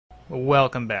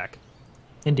Welcome back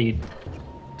Indeed.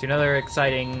 to another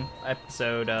exciting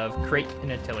episode of Crate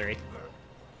and Artillery.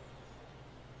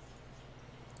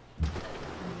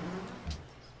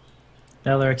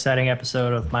 Another exciting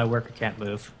episode of My Worker Can't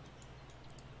Move.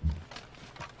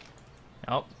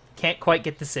 Oh, can't quite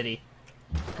get the city.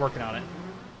 Working on it.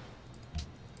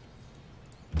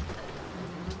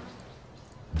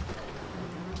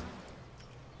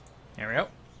 There we go.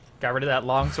 Got rid of that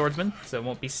long swordsman, so it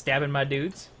won't be stabbing my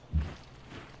dudes.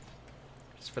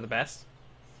 Just for the best.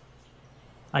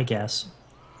 I guess.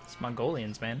 It's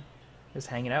Mongolians, man. Just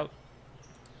hanging out.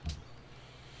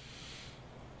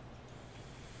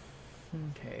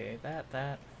 Okay,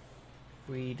 that.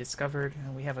 We discovered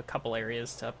we have a couple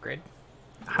areas to upgrade.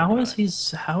 How is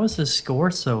his score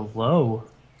so low?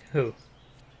 Who?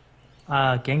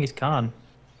 Genghis Khan.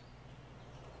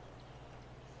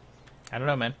 I don't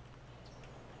know, man.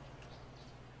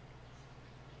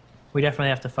 We definitely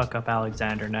have to fuck up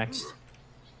Alexander next.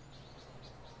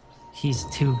 He's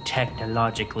too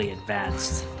technologically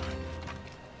advanced.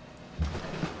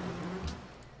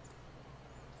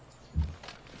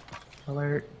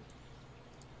 Alert.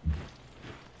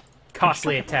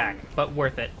 Costly attack, but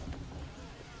worth it.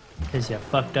 Because you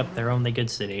fucked up their only good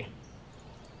city.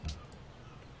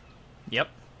 Yep.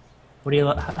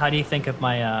 How do you think of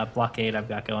my blockade I've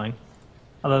got going?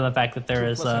 Other than the fact that there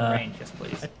is range, yes,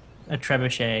 please. a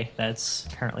trebuchet that's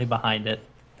currently behind it,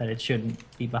 that it shouldn't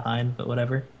be behind, but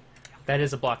whatever. That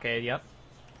is a blockade, yep.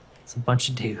 It's a bunch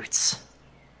of dudes.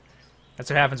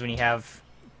 That's what happens when you have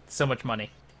so much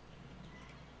money.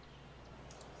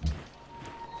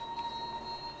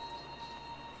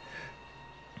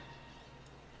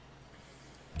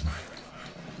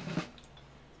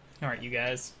 Alright, you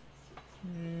guys.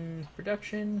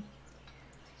 Production.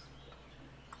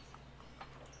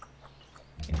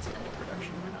 Can't say more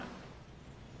production, why not?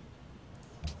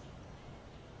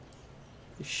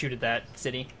 Just shoot at that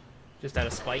city, just out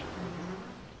of spite.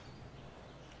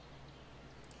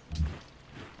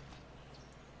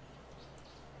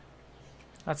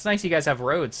 That's nice you guys have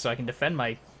roads so I can defend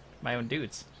my own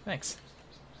dudes. Thanks.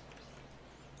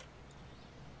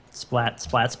 Splat,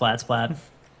 splat, splat, splat.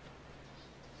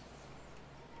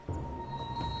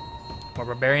 More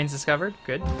barbarians discovered.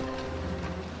 Good.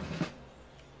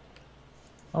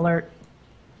 Alert.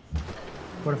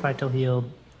 Fortify till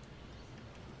healed.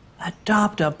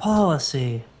 Adopt a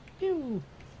policy. Pew.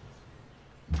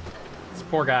 These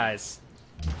poor guys.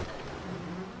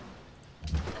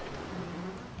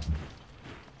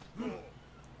 There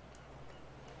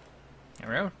we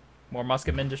go. More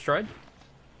musketmen destroyed.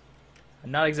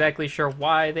 I'm not exactly sure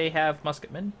why they have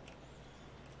musketmen.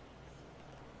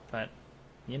 But,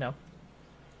 you know.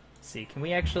 Let's see, can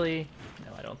we actually...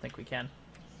 No, I don't think we can.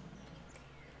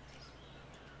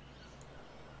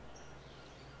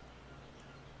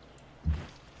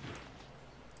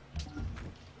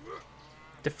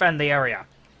 Defend the area.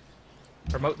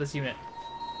 Promote this unit.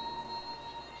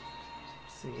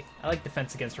 Let's see. I like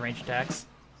defense against ranged attacks.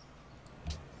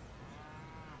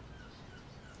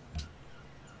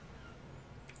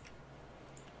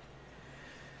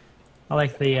 I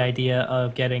like the idea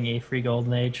of getting a free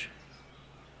golden age.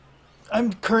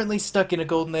 I'm currently stuck in a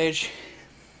golden age.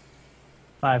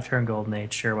 5-turn golden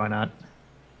age, sure, why not?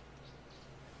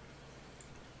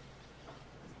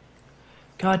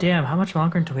 God damn, how much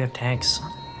longer until we have tanks?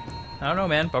 I don't know,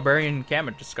 man. Barbarian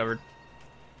encampment discovered.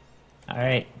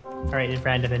 Alright,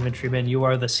 random infantryman, you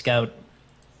are the scout.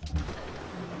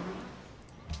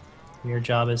 Your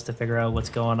job is to figure out what's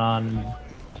going on.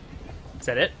 Is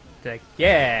that it? Like,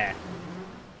 yeah.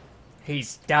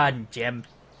 He's done, Jim.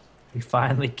 We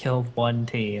finally killed one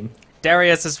team.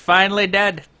 Darius is finally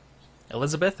dead.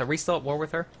 Elizabeth, are we still at war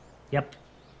with her? Yep.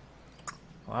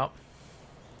 Well,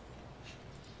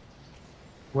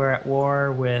 We're at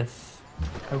war with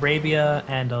Arabia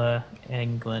and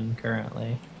England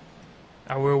currently.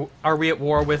 are we at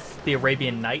war with the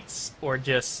Arabian Nights or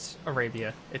just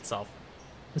Arabia itself?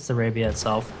 It's Arabia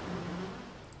itself.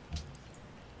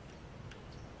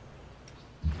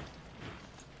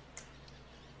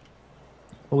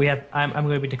 But we have. I'm going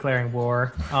to be declaring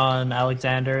war on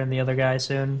Alexander and the other guy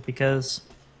soon because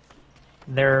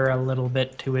they're a little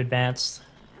bit too advanced.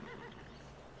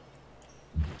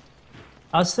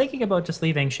 I was thinking about just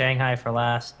leaving Shanghai for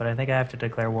last, but I think I have to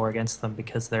declare war against them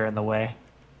because they're in the way.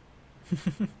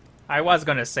 I was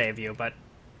going to save you, but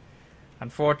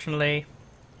unfortunately,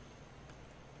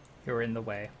 you're in the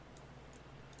way.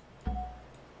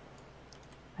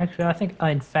 Actually, I think,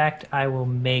 in fact, I will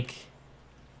make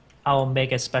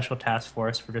a special task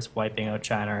force for just wiping out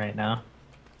China right now.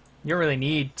 You don't really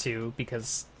need to,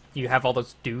 because you have all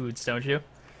those dudes, don't you?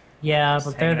 Yeah, Just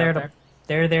but they're hanging there out to there.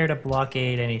 they're there to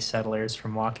blockade any settlers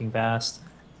from walking past.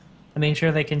 I mean,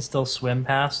 sure they can still swim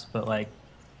past, but like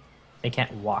they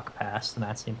can't walk past, and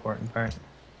that's the important part.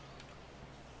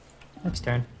 Next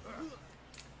turn.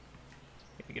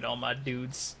 Gonna get all my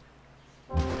dudes.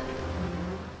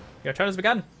 Your turn has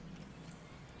begun.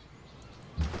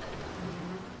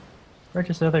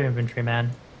 Purchase another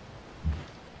infantryman.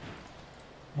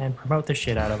 And promote the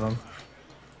shit out of them.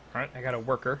 Alright, I got a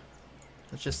worker.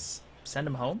 Let's just send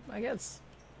him home, I guess.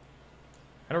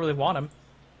 I don't really want him.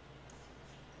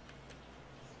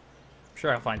 I'm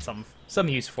sure I'll find some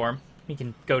use for him. He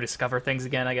can go discover things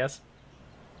again, I guess.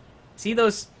 See,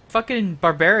 those fucking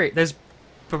those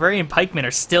barbarian pikemen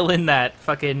are still in that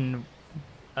fucking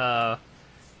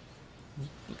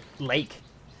lake.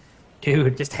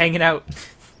 Dude, Just hanging out.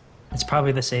 it's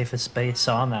probably the safest space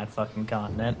on that fucking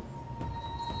continent.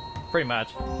 Pretty much.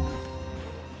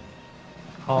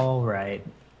 Alright.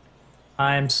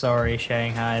 I'm sorry,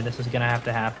 Shanghai. This is gonna have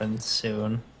to happen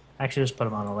soon. Actually, just put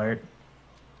him on alert.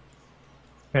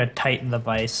 We're gonna tighten the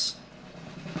vice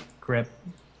grip.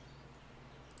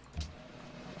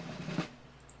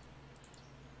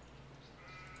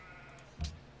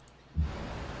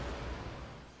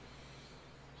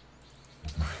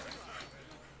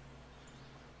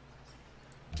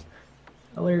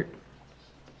 Alert.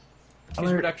 Use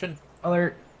Alert. reduction.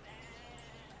 Alert.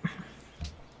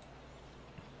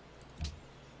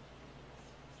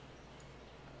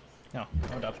 No, I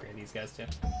want to upgrade these guys too.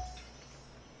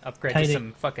 Upgrade Tight to it.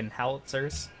 some fucking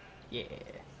howitzers. Yeah.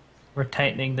 We're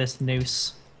tightening this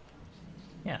noose.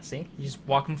 Yeah, see? You just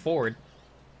walk them forward.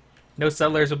 No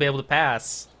settlers will be able to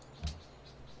pass.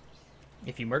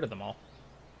 If you murder them all.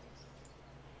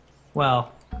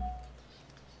 Well,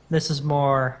 this is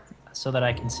more so that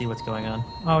I can see what's going on.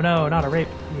 Oh no, not a rape.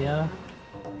 Yeah.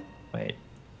 Wait.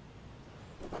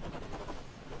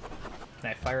 Can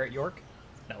I fire at York?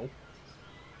 No.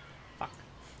 Fuck.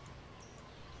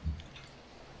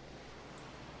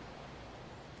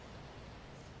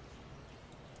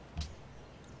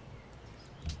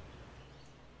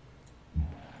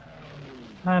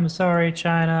 I'm sorry,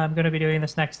 China. I'm gonna be doing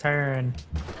this next turn.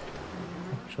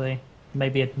 Actually,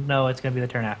 no, it's gonna be the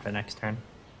turn after next turn.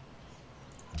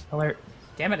 Alert.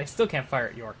 Damn it, I still can't fire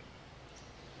at York.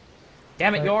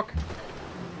 Damn it, Right. York!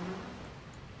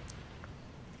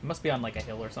 It must be on like a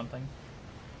hill or something.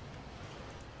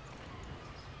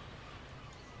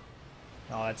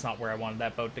 Oh, that's not where I wanted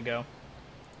that boat to go.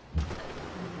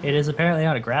 It is apparently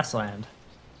on a grassland.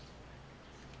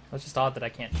 It's just odd that I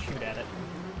can't shoot at it.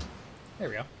 There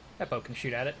we go. That boat can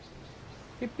shoot at it.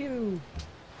 Pew pew!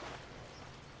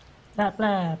 Blah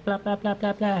blah blah blah blah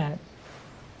blah blah.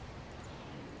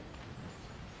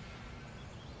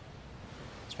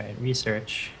 That's right.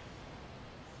 Research.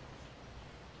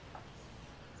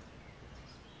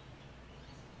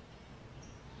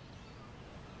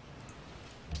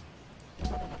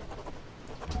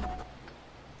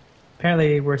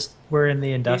 Apparently, we're in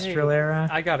the industrial Yay. era.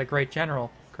 I got a great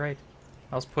general. Great.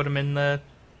 I'll just put him in the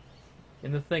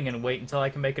thing and wait until I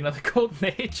can make another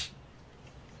golden age.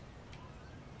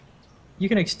 You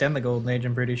can extend the golden age,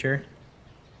 I'm pretty sure.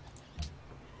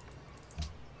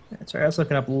 That's right. I was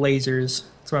looking up lasers.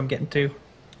 That's what I'm getting to.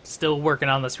 Still working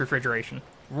on this refrigeration.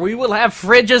 We will have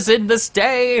fridges in this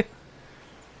day.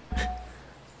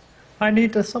 I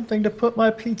need something to put my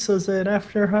pizzas in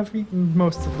after I've eaten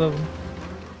most of them.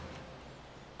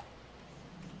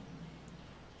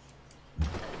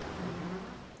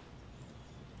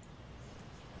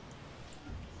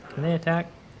 Can they attack?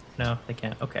 No, they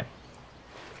can't. Okay.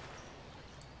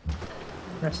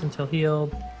 Rest until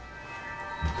healed.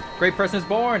 Great person is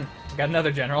born. Got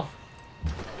another general.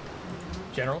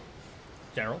 General.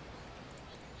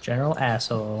 General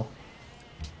asshole.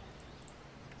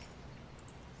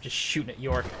 Just shooting at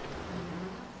York.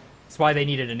 That's why they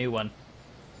needed a new one.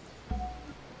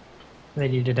 They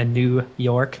needed a New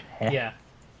York. Heh. Yeah.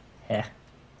 Heh.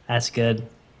 That's good.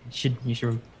 You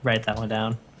should write that one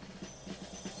down.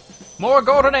 More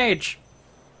golden age.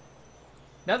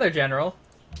 Another general.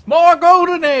 More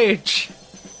golden age.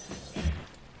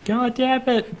 God damn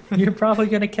it! You're probably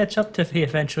gonna catch up to me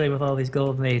eventually with all these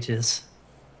golden ages.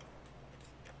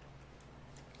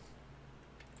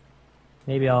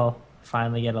 Maybe I'll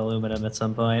finally get aluminum at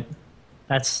some point.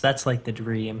 That's like the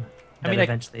dream. I mean,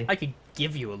 eventually. I could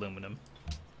give you aluminum.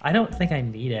 I don't think I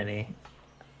need any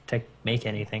to make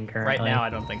anything currently. Right now, I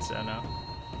don't think so, no.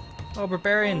 Oh,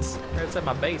 barbarians. They're outside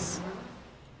my base.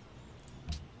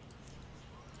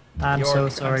 I'm York, so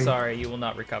sorry. I'm sorry, you will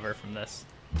not recover from this.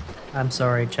 I'm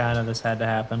sorry, China. This had to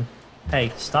happen.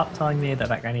 Hey, stop telling me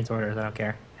that guy needs orders. I don't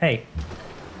care. Hey,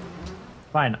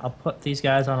 Fine, I'll put these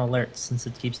guys on alert since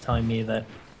it keeps telling me that.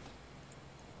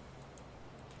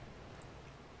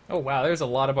 Oh wow, there's a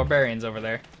lot of barbarians over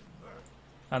there.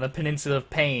 On the Peninsula of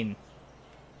Pain.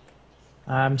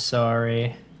 I'm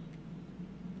sorry.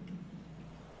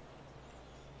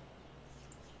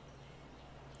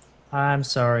 I'm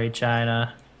sorry,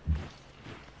 China.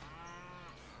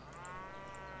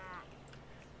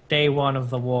 Day one of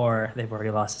the war, they've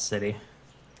already lost the city.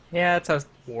 Yeah, that's how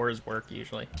wars work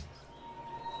usually.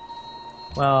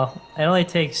 Well, it only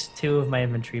takes 2 of my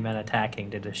infantrymen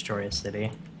attacking to destroy a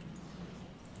city.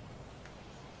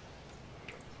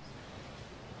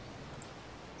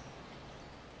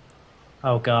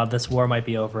 Oh god, this war might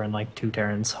be over in like 2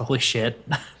 turns. Holy shit.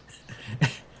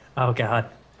 Oh god,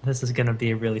 this is gonna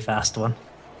be a really fast one.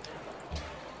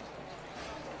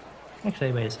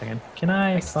 Actually, wait a second. Can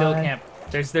I still buy- can't.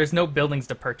 There's no buildings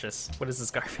to purchase. What is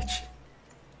this garbage?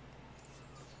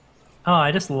 Oh,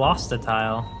 I just lost a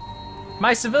tile.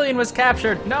 My civilian was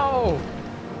captured! No!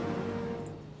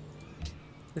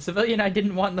 The civilian I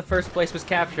didn't want in the first place was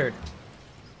captured.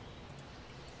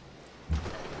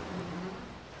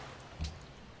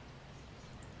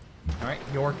 Alright,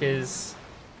 York is...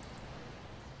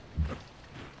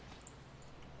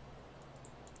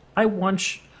 I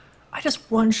just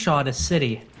one-shot a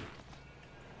city.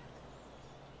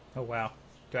 Oh wow.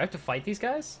 Do I have to fight these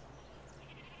guys?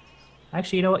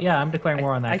 Actually, you know what? Yeah, I'm declaring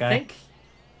war on that guy. I think...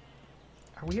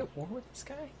 Are we at war with this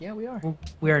guy? Yeah, we are.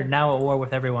 We are now at war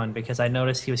with everyone because I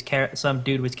noticed he was some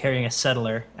dude was carrying a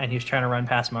settler and he was trying to run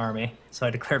past my army, so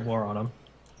I declared war on him.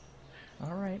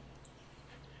 Alright.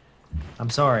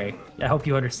 I'm sorry. I hope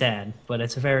you understand, but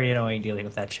it's very annoying dealing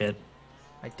with that shit.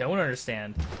 I don't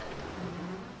understand.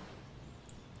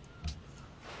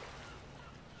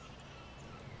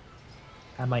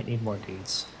 I might need more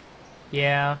dudes.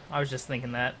 Yeah, I was just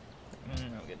thinking that. I'm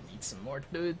gonna need some more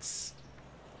dudes.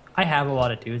 I have a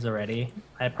lot of dudes already.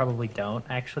 I probably don't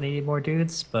actually need more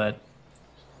dudes, but...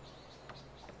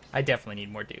 I definitely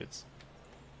need more dudes.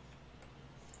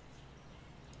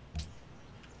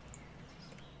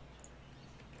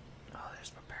 Oh,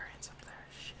 there's barbarians up there.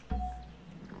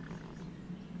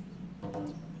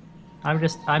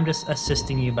 Shit. I'm just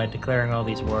assisting you by declaring all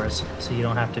these wars, so you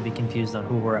don't have to be confused on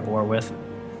who we're at war with.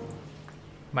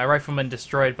 My rifleman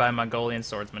destroyed by a Mongolian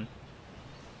swordsman.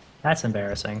 That's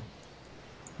embarrassing.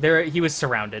 He was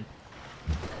surrounded.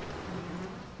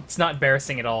 It's not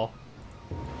embarrassing at all.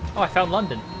 Oh, I found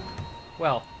London.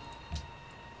 Well.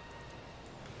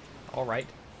 Alright.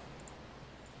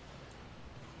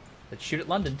 Let's shoot at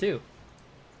London, too.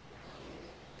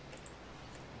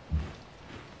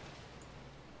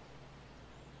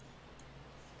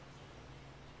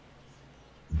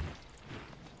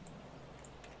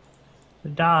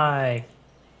 Die!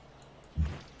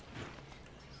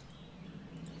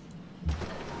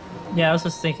 Yeah, I was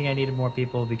just thinking I needed more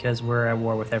people because we're at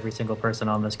war with every single person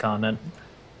on this continent.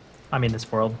 I mean, this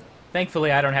world.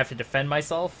 Thankfully, I don't have to defend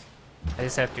myself. I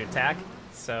just have to attack,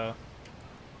 so...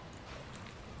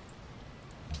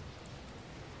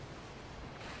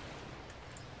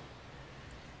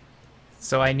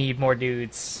 So I need more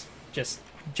dudes, just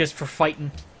for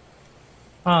fighting.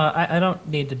 I don't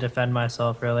need to defend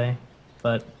myself, really,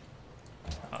 but...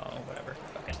 Oh, whatever.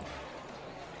 Okay.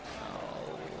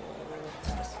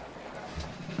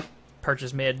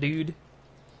 Purchase me a dude.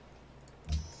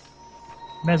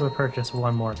 May as well purchase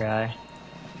one more guy.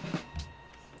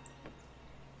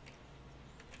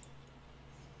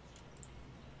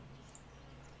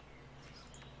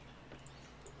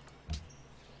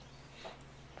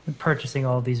 I'm purchasing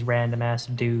all these random ass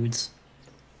dudes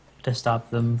to stop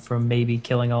them from maybe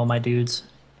killing all my dudes.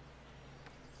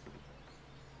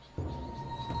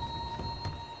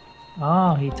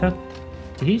 Oh, he took...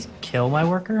 Did he kill my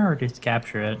worker or just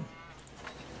capture it?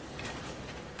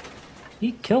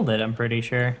 He killed it, I'm pretty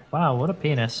sure. Wow, what a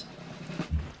penis.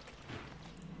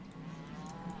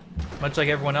 Much like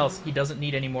everyone else, he doesn't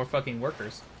need any more fucking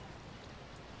workers.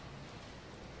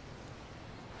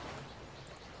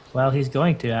 Well, he's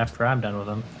going to after I'm done with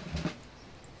him.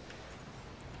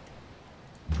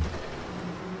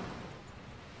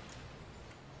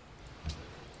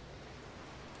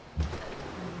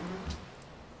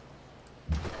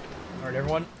 Alright,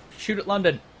 everyone, shoot at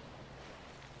London.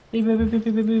 Beep, beep, beep, beep,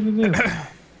 beep, beep, beep, beep.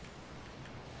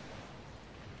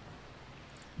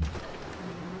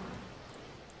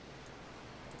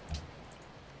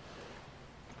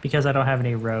 Because I don't have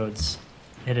any roads,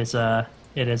 it is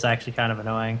actually kind of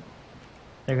annoying.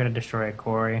 They're gonna destroy a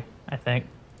quarry, I think.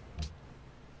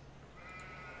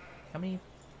 How many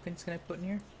things can I put in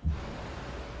here?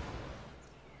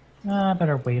 I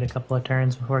better wait a couple of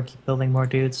turns before I keep building more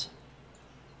dudes.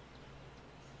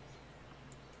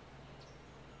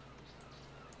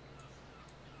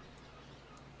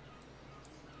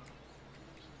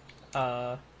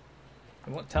 It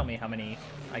won't tell me how many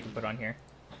I can put on here.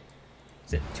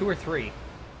 Is it 2 or 3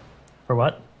 For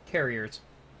what? carriers?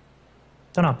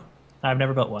 Don't know. I've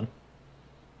never built one.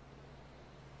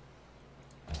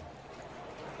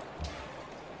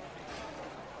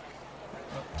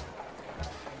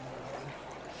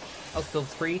 I'll build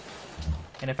 3,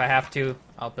 and if I have to,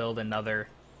 I'll build another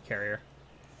carrier.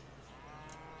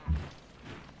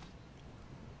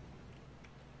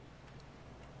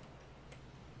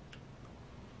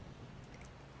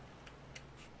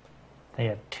 They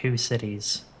have 2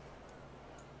 cities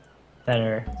that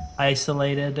are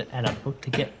isolated and about to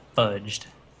get fudged.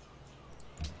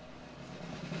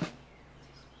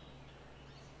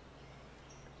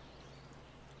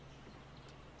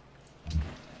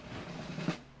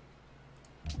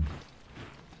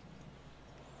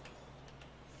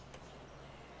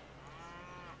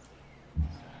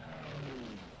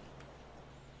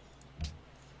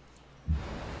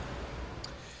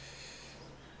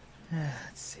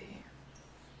 Let's see.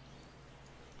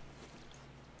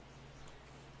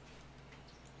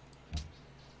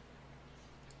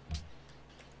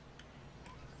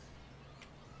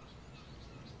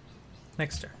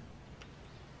 Next turn.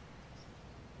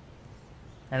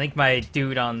 I think my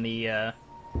dude on the, yeah,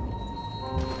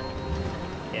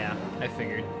 I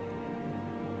figured.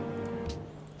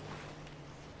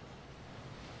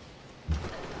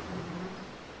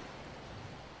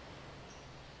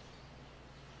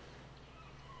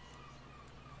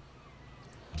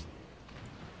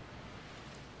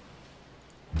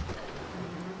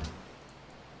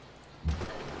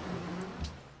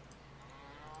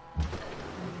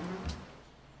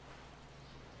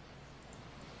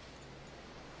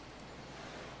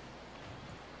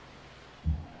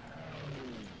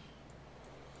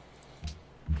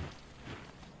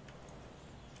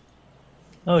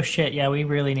 Oh shit, yeah, we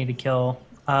really need to kill...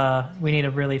 we need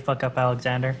to really fuck up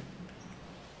Alexander.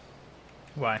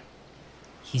 Why?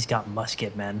 He's got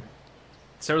musket men.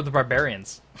 So do the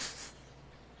barbarians.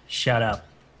 Shut up.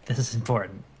 This is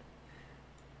important.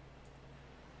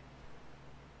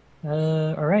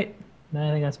 Alright. I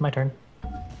think that's my turn.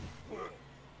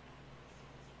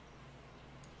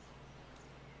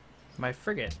 My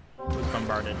frigate was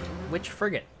bombarded. Which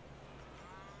frigate?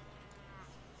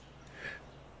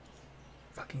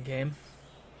 Fucking game.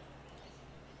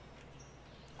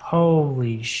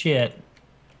 Holy shit.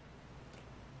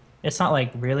 It's not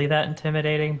like really that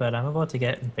intimidating, but I'm about to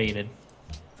get invaded.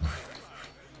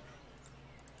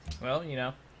 Well, you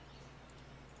know.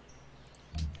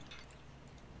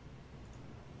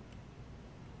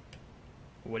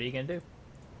 What are you gonna do?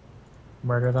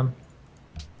 Murder them.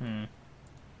 Okay,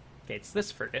 it's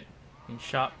this frigate. Being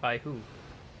shot by who?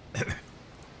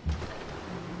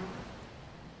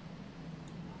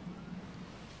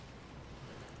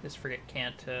 This frigate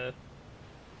can't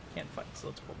fight, so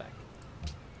let's pull back.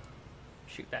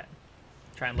 Shoot that.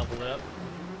 Try and level it up.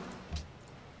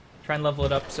 Try and level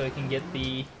it up so it can get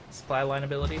the supply line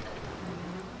ability.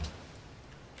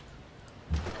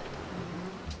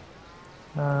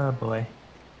 Oh boy.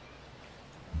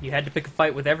 You had to pick a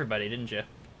fight with everybody, didn't you?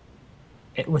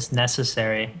 It was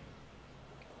necessary.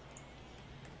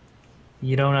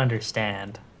 You don't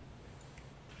understand.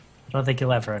 I don't think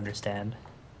you'll ever understand.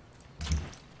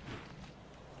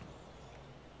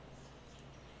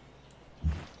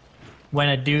 When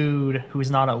a dude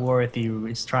who's not at war with you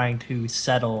is trying to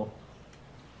settle,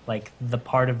 like, the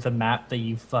part of the map that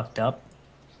you fucked up,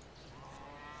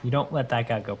 you don't let that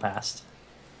guy go past.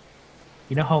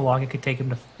 You know how long it could take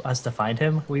us to find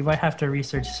him? We might have to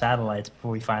research satellites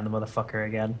before we find the motherfucker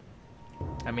again.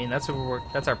 I mean, that's what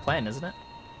that's our plan, isn't it?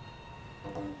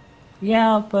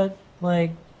 Yeah, but,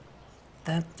 like,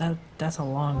 that's a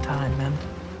long time, man.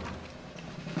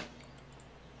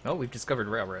 Oh, we've discovered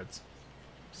railroads.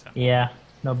 So. Yeah,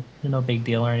 no big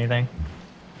deal or anything.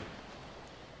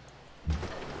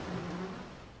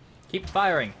 Keep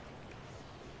firing.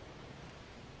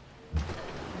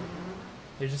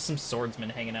 There's just some swordsmen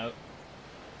hanging out.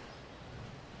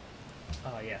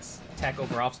 Oh yes, attack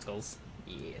over obstacles.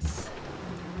 Yes.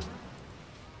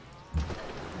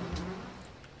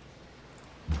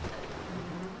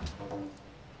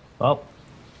 Well,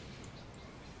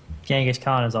 Genghis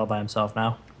Khan is all by himself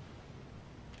now.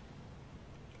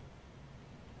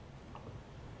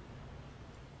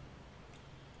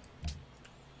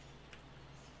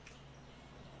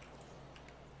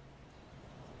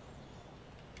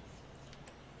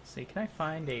 See, can I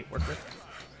find a worker?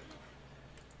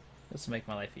 This will make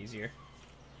my life easier.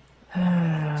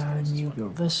 You go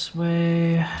this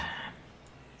way.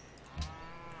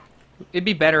 It'd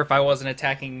be better if I wasn't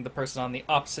attacking the person on the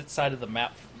opposite side of the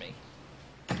map from me.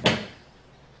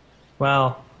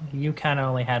 Well, you kind of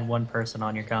only had one person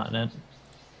on your continent.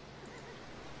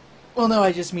 Well, no,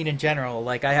 I just mean in general.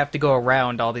 Like, I have to go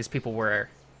around all these people we're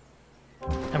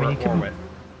I mean, at war with.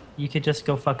 you could just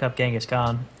go fuck up Genghis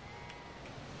Khan.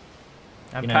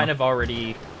 I'm You know. kind of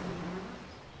already...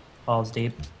 Balls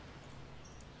deep.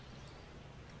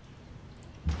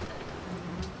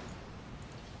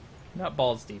 Not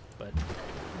balls deep, but...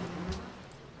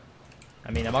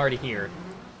 I mean, I'm already here.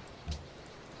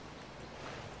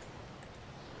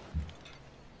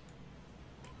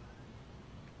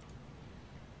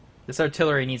 This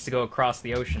artillery needs to go across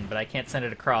the ocean, but I can't send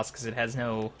it across because it has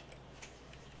no...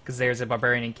 Because there's a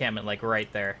barbarian encampment, like,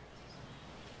 right there.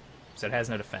 So it has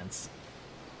no defense.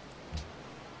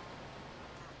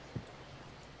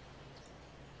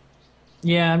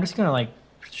 Yeah, I'm just gonna, like,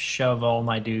 shove all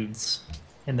my dudes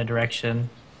in the direction,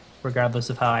 regardless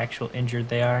of how actual injured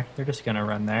they are. They're just gonna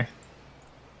run there.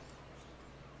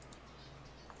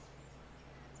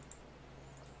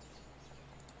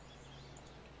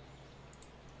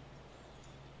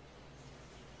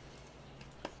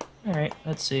 Alright,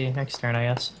 let's see. Next turn, I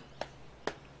guess.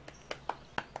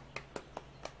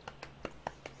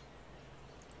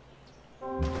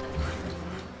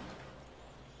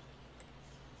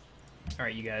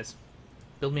 Alright, you guys.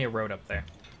 Build me a road up there.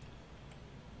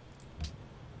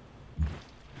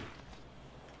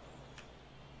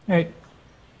 Alright.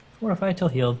 Fortify till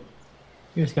healed.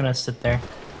 You're just gonna sit there.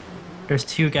 There's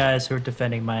two guys who are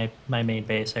defending my main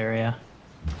base area.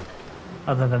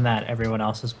 Other than that, everyone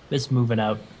else is moving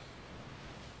out.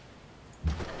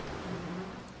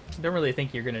 Don't really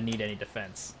think you're gonna need any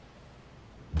defense.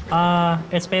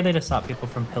 It's mainly to stop people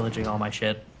from pillaging all my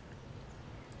shit.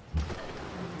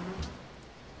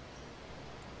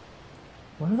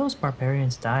 What are those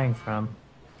barbarians dying from?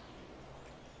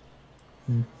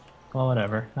 Well,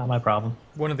 whatever. Not my problem.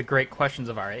 One of the great questions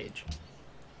of our age.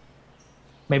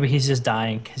 Maybe he's just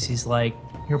dying because he's like,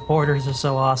 your borders are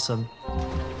so awesome.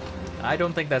 I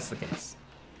don't think that's the case.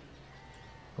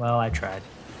 Well, I tried.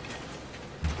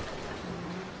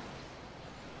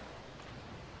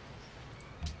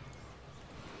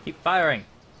 Keep firing.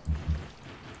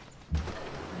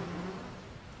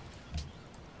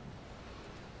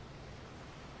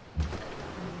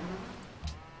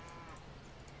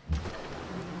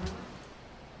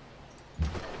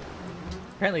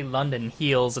 Apparently London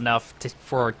heals enough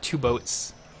for 2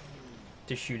 boats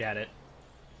to shoot at it.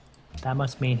 That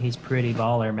must mean he's pretty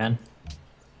baller, man.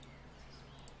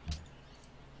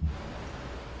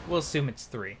 We'll assume it's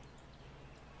 3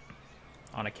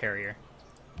 on a carrier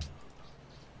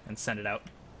and send it out.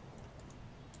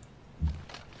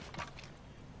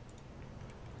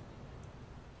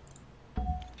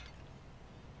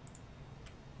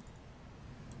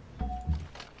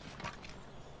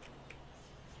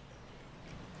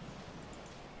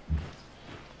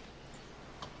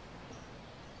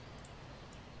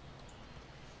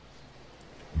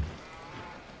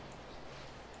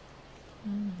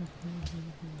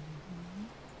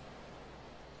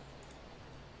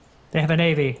 They have a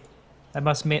navy.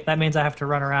 That means I have to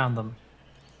run around them.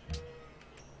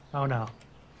 Oh no.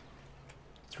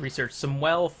 Let's research some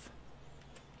wealth.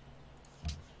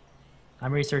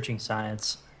 I'm researching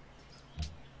science.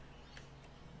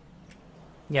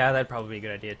 Yeah, that'd probably be a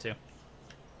good idea too.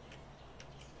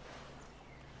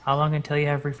 How long until you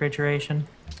have refrigeration?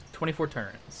 24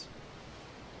 turns.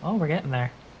 Oh, we're getting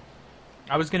there.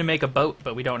 I was gonna make a boat,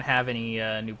 but we don't have any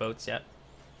new boats yet.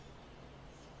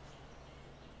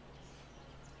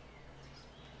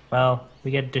 Well,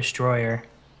 we get a destroyer.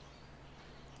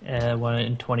 One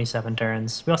in 27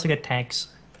 turns. We also get tanks.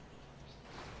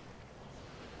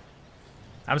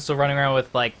 I'm still running around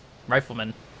with, like,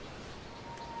 riflemen.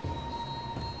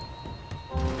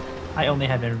 I only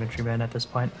have infantrymen at this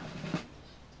point.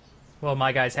 Well,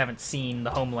 my guys haven't seen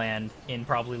the homeland in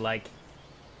probably, like,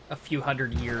 a few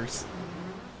hundred years.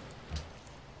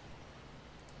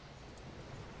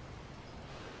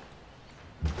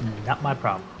 Not my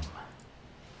problem.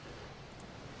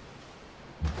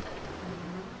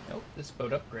 Nope, this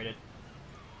boat upgraded.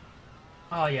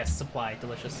 Oh yes, supply,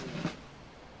 delicious.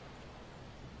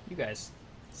 You guys,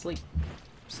 sleep.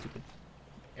 Stupid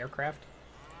aircraft.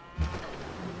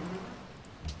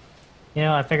 You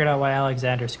know, I figured out why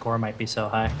Alexander's score might be so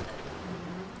high.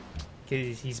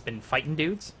 'Cause he's been fighting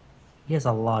dudes? He has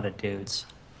a lot of dudes.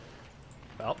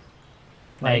 Well,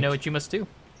 now you know what you must do.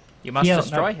 You must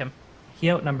destroy him. He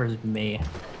outnumbers me.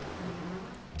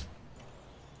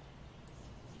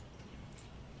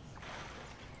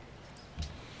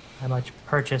 How much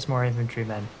purchase more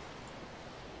infantrymen?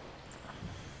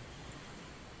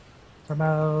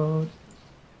 Promote.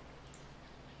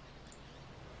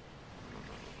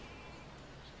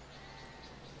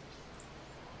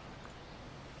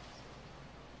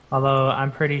 Although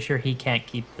I'm pretty sure he can't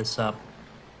keep this up.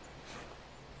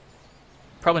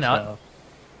 Probably not. So.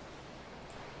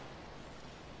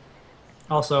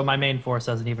 Also, my main force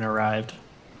hasn't even arrived.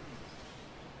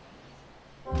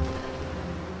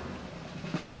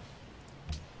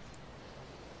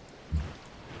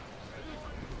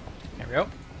 There we go.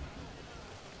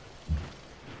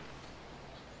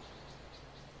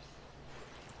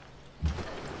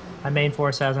 My main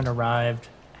force hasn't arrived,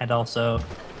 and also,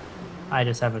 I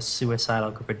just have a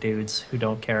suicidal group of dudes who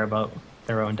don't care about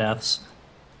their own deaths.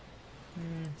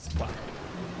 Supply.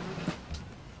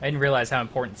 I didn't realize how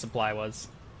important supply was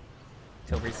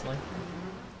till recently.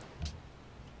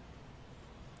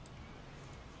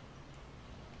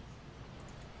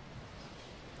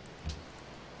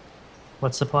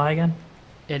 What's supply again?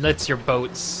 It lets your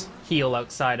boats heal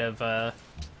outside of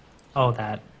Oh,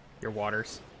 that. your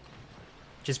waters.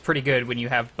 Which is pretty good when you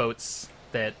have boats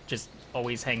that just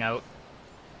always hang out.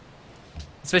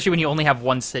 Especially when you only have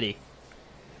one city.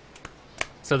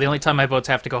 So the only time my boats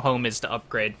have to go home is to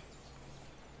upgrade.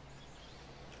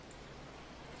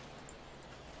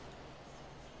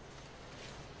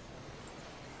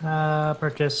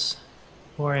 Purchase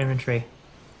more inventory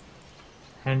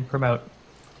and promote.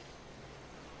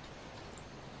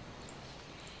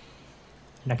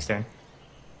 Next turn.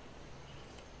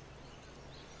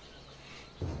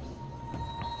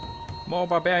 More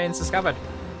barbarians discovered.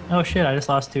 Oh shit, I just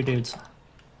lost 2 dudes.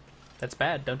 That's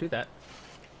bad. Don't do that.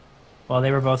 Well,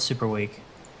 they were both super weak.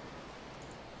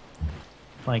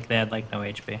 Like, they had like no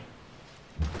HP.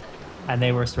 And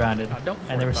they were surrounded. Oh, don't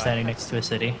and they were fortify. standing next to a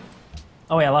city.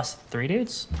 Oh wait, I lost 3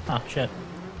 dudes? Oh shit.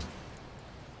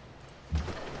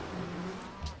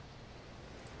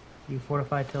 You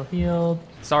fortify till healed.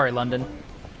 Sorry, London.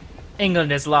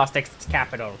 England has lost its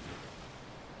capital.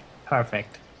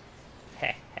 Perfect.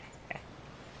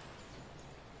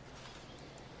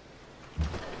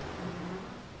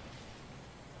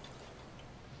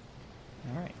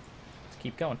 Alright. Let's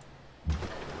keep going.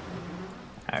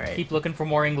 Alright. Keep looking for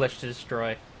more English to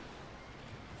destroy.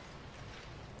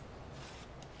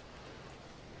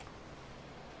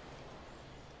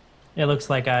 It looks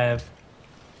like I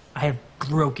have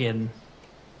broken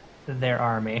their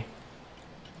army.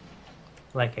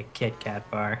 Like a Kit Kat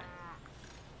bar.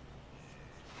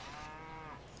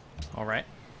 Alright.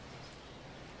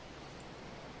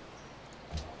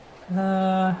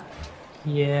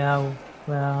 Yeah,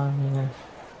 well, yeah.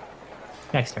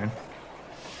 Next turn.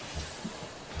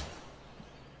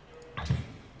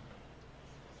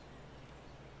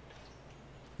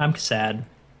 I'm sad.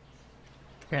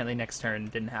 Apparently next turn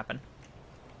didn't happen.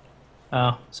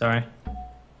 Oh, sorry.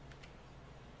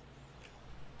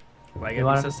 Why you You gotta be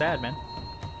wanna- so sad, man?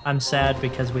 I'm sad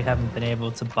because we haven't been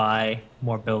able to buy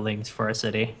more buildings for our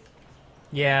city.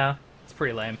 Yeah, it's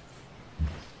pretty lame.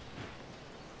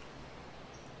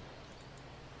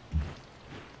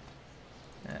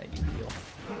 You heal.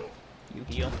 You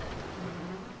heal.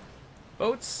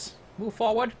 Boats, move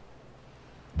forward.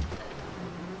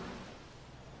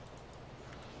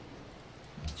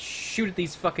 Shoot at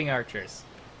these fucking archers.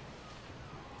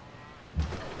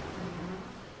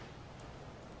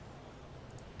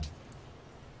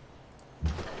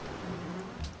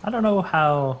 I don't know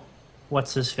how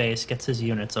what's-his-face gets his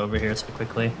units over here so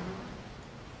quickly.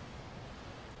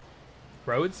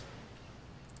 Roads?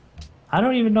 I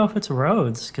don't even know if it's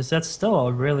roads, because that's still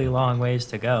a really long ways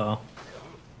to go.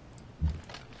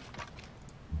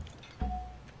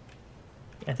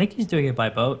 I think he's doing it by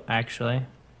boat, actually.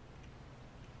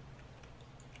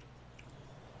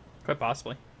 Quite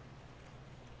possibly.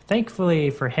 Thankfully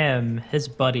for him, his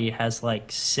buddy has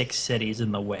like 6 cities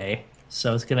in the way,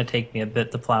 so it's gonna take me a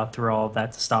bit to plow through all of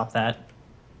that to stop that.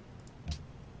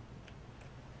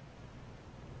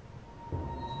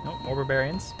 Nope, more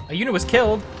barbarians. A unit was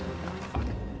killed. Oh, fuck.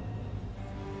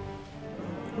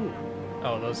 Ooh.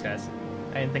 Oh, those guys.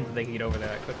 I didn't think that they could get over there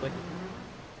that quickly.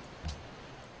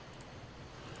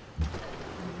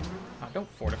 Oh, don't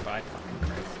fortify. Fucking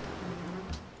Christ.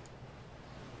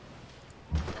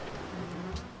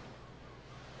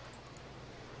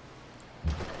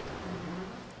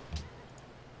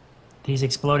 He's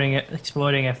exploiting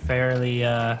a fairly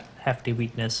hefty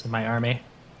weakness in my army.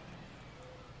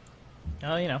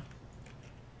 Oh, you know.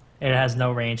 It has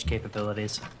no range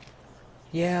capabilities.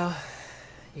 Yeah.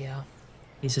 Yeah.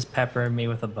 He's just peppering me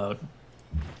with a boat.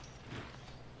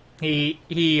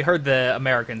 He heard the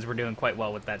Americans were doing quite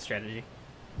well with that strategy.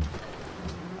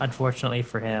 Unfortunately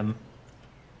for him,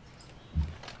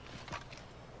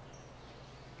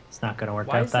 it's not going to work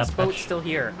Why out is that this boat much. still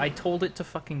here? I told it to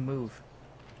fucking move.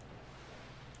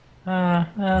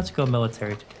 Let's go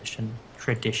military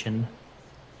tradition.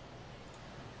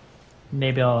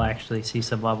 Maybe I'll actually see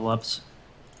some level ups.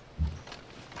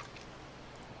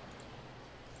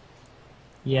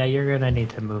 Yeah, you're gonna need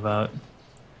to move out.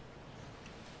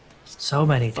 So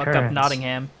many Fuck turns. up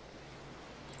Nottingham.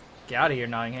 Get out of here,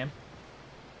 Nottingham.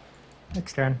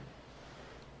 Next turn.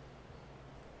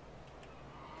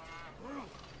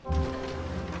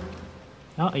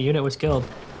 Oh, a unit was killed.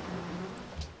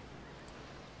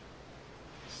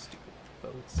 Stupid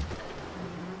boats.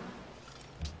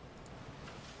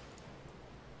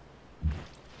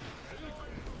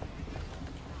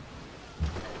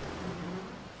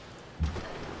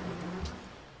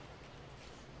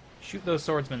 Shoot those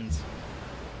swordsmen.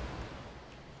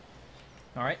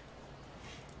 Alright.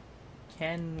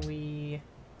 Can we...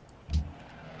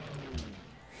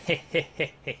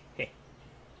 Hehehehe. It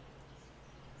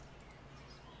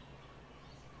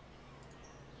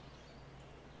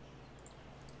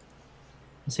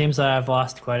seems that I've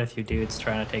lost quite a few dudes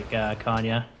trying to take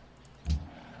Konya.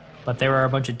 But there were a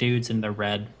bunch of dudes in the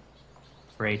red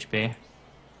for HP.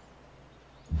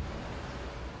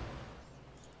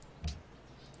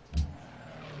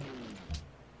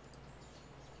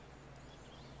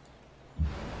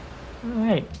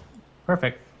 Alright,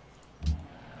 perfect.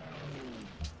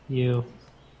 You're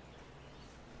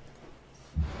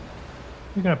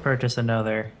gonna purchase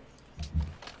another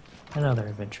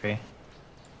infantry.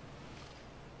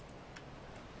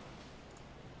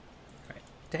 Right.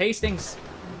 To Hastings!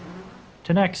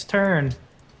 To next turn.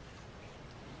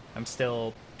 I'm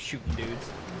still shooting dudes.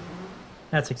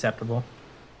 That's acceptable.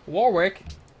 Warwick!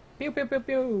 Pew pew pew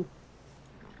pew!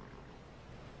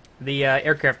 The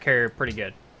aircraft carrier, pretty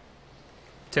good.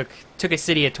 Took a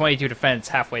city at 22 defense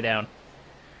halfway down.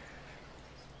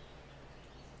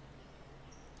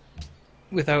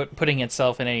 Without putting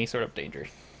itself in any sort of danger.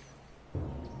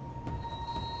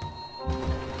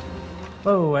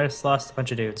 Whoa, I just lost a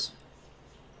bunch of dudes.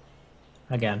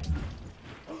 Again.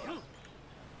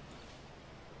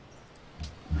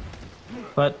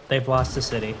 But they've lost the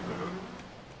city.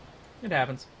 It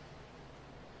happens.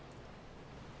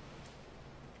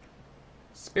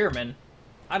 Spearmen?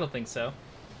 I don't think so.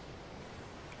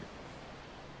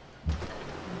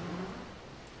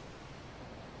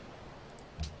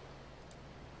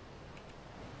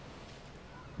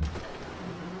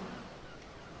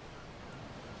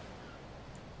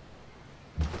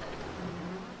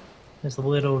 There's a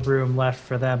little room left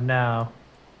for them now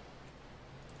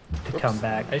to come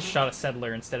back. I just shot a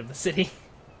settler instead of the city.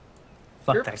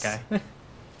 Fuck that guy.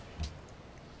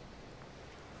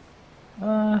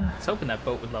 I was hoping that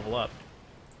boat would level up.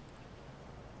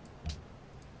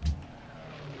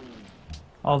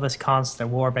 All this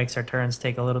constant war makes our turns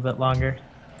take a little bit longer.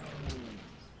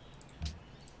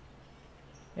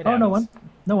 It Oh, happens.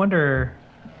 no wonder.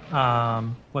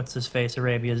 What's his face?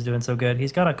 Arabia's doing so good.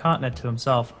 He's got a continent to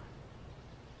himself,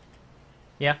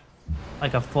 Yeah.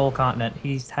 like a full continent.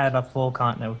 He's had a full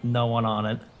continent with no one on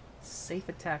it. Safe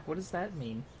attack, what does that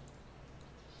mean?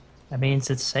 That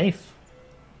means it's safe.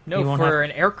 No, You won't for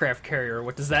an aircraft carrier,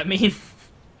 what does that mean?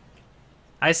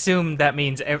 I assume that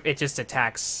means it just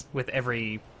attacks with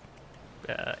every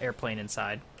airplane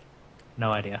inside.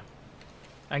 No idea.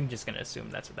 I'm just gonna assume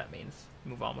that's what that means.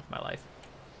 Move on with my life.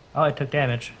 Oh, I took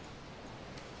damage.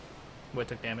 What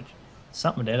took damage?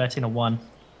 Something did. I seen a 1.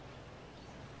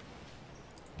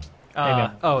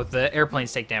 Maybe. Oh, the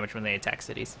airplanes take damage when they attack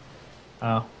cities.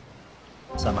 Oh.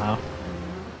 Somehow.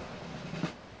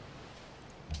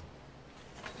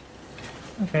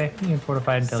 Okay, you can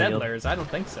fortify until yield. Settlers? I don't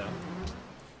think so.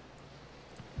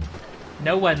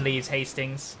 No one leaves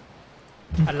Hastings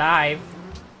alive.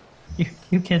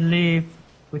 You can leave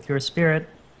with your spirit,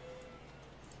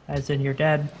 as in you're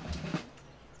dead.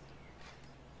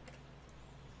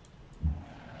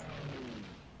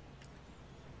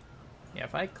 Yeah,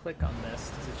 if I click on this,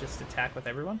 does it just attack with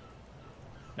everyone?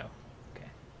 No. Okay.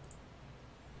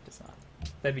 It does not.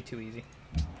 That'd be too easy.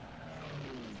 It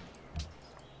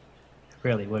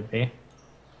really would be.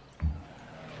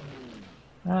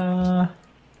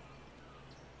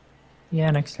 Yeah,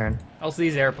 next turn. Also,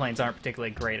 these airplanes aren't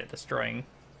particularly great at destroying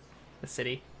the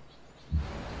city.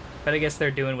 But I guess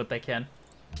they're doing what they can.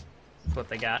 That's what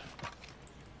they got.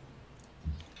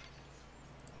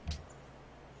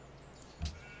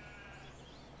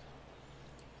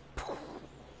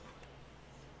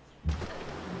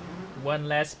 One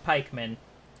less pikeman.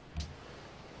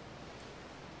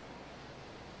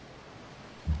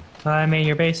 I mean,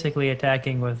 you're basically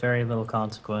attacking with very little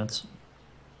consequence.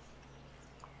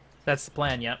 That's the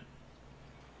plan, yep.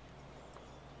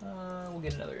 We'll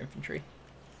get another infantry.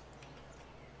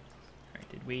 Alright,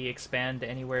 did we expand to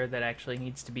anywhere that actually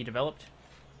needs to be developed?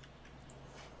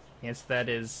 The answer to that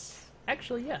is...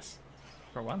 actually, yes.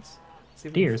 For once. See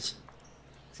if Deers.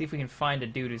 See if we can find a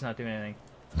dude who's not doing anything.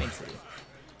 Main city.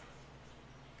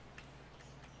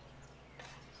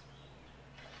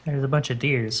 There's a bunch of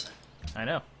deers. I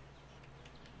know.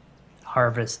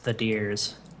 Harvest the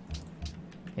deers.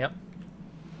 Yep.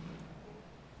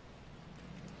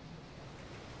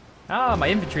 Ah, my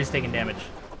infantry's taking damage.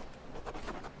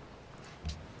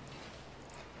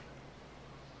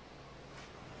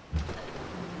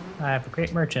 I have a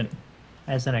great merchant,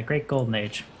 as in a great golden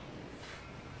age.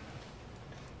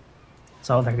 That's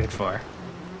all they're good for.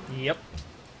 Yep.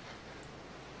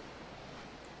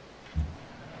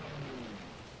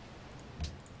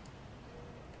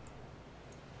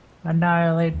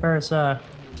 Annihilate Bursa.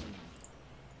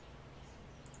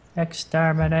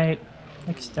 Exterminate.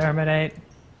 Exterminate.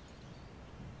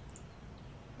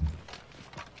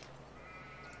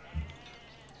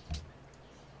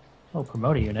 Oh,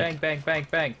 promote a unit. Bang, bang, bang,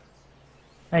 bang.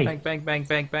 Hey, Bang, bang, bang,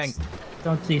 bang, bang.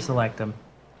 don't deselect him.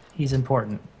 He's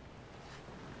important.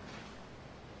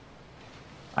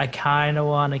 I kind of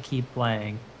want to keep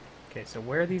playing. Okay, so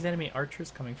where are these enemy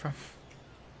archers coming from?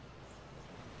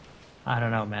 I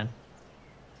don't know, man.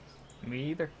 Me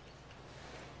either.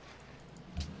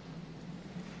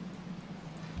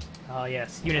 Oh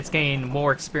yes, units gain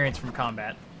more experience from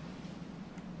combat.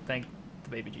 Thank the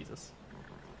baby Jesus.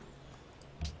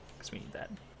 Because we need that.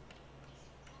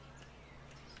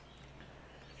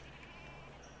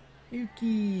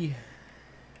 Yuki!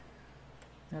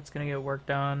 That's gonna get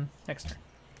worked on next turn.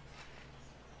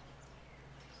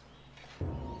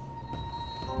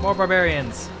 More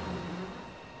barbarians!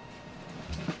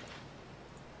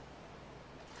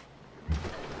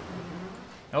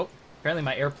 Oh, apparently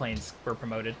my airplanes were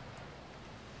promoted.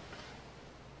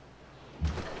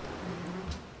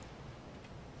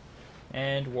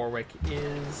 And Warwick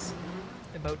is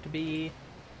about to be...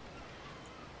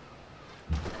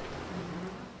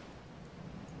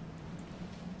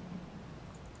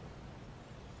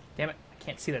 Damn it, I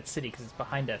can't see that city because it's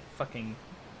behind a fucking...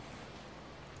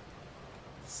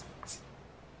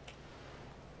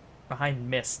 Behind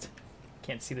mist.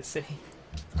 Can't see the city.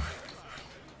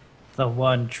 The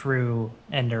one true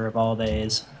ender of all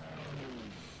days.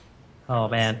 Oh,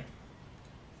 man.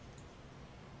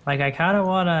 Like, I kind of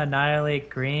want to annihilate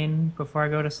green before I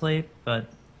go to sleep, but...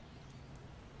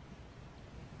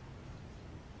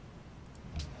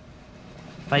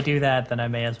 if I do that, then I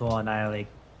may as well annihilate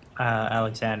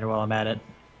Alexander while I'm at it.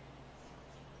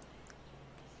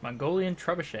 Mongolian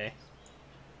trebuchet.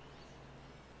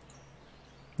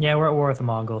 Yeah, we're at war with the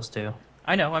Mongols, too.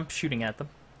 I know, I'm shooting at them.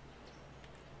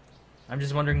 I'm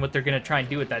just wondering what they're going to try and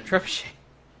do with that trebuchet.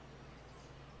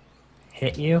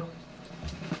 Hit you?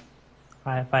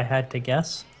 If I had to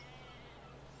guess.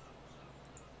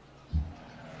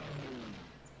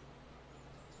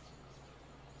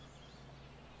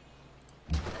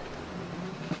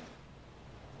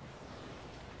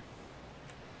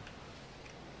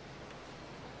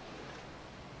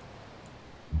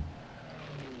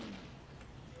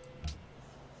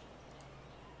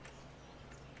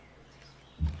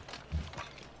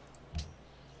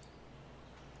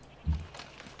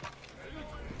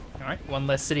 Alright, one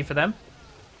less city for them.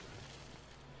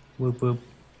 Whoop whoop.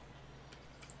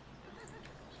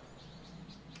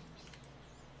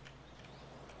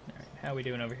 Alright, how are we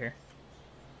doing over here?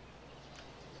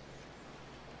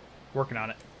 Working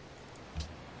on it.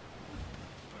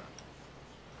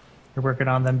 You're working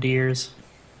on them deers.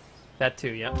 That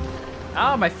too, yeah.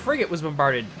 Ah, my frigate was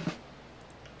bombarded.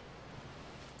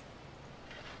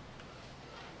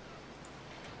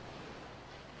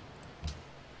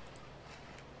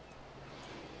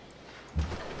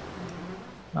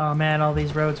 Oh man, all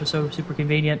these roads are so super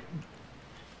convenient.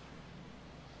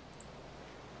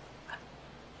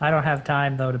 I don't have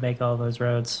time though to make all those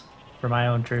roads for my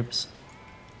own troops.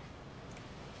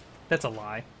 That's a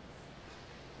lie.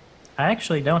 I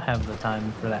actually don't have the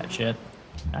time for that shit.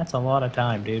 That's a lot of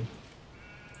time, dude.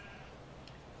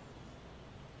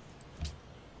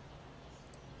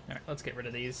 Alright, let's get rid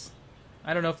of these.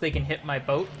 I don't know if they can hit my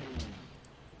boat.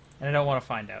 And I don't want to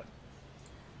find out.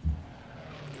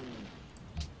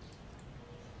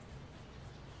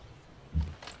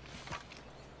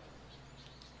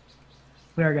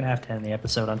 We are gonna have to end the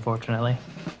episode, unfortunately.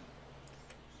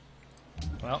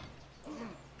 Well.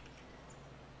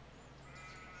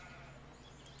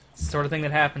 It's the sort of thing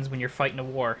that happens when you're fighting a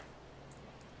war.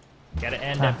 You gotta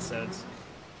end episodes.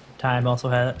 Time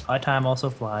also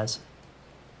flies.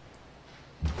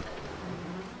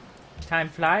 Time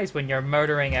flies when you're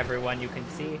murdering everyone you can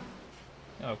see.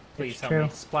 Oh, please It's help true. me.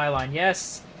 Supply line,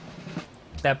 yes!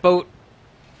 That boat!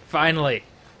 Finally!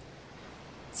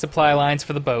 Supply lines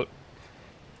for the boat.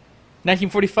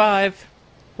 1945,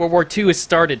 World War II has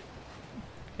started.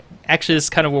 Actually, this is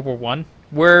kind of World War One.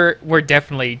 We're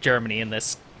definitely Germany in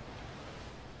this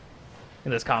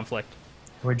conflict.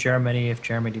 We're Germany if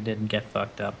Germany didn't get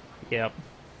fucked up. Yep.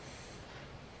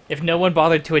 If no one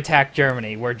bothered to attack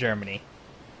Germany, we're Germany.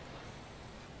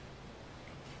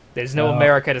 There's no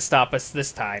America to stop us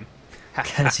this time.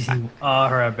 Because you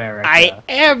are America. I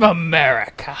am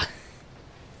America!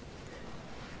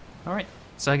 Alright,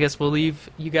 so I guess we'll leave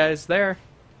you guys there.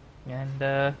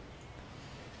 And,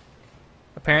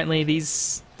 apparently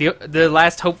the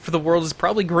last hope for the world is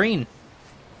probably green.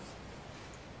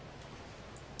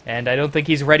 And I don't think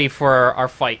he's ready for our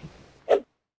fight.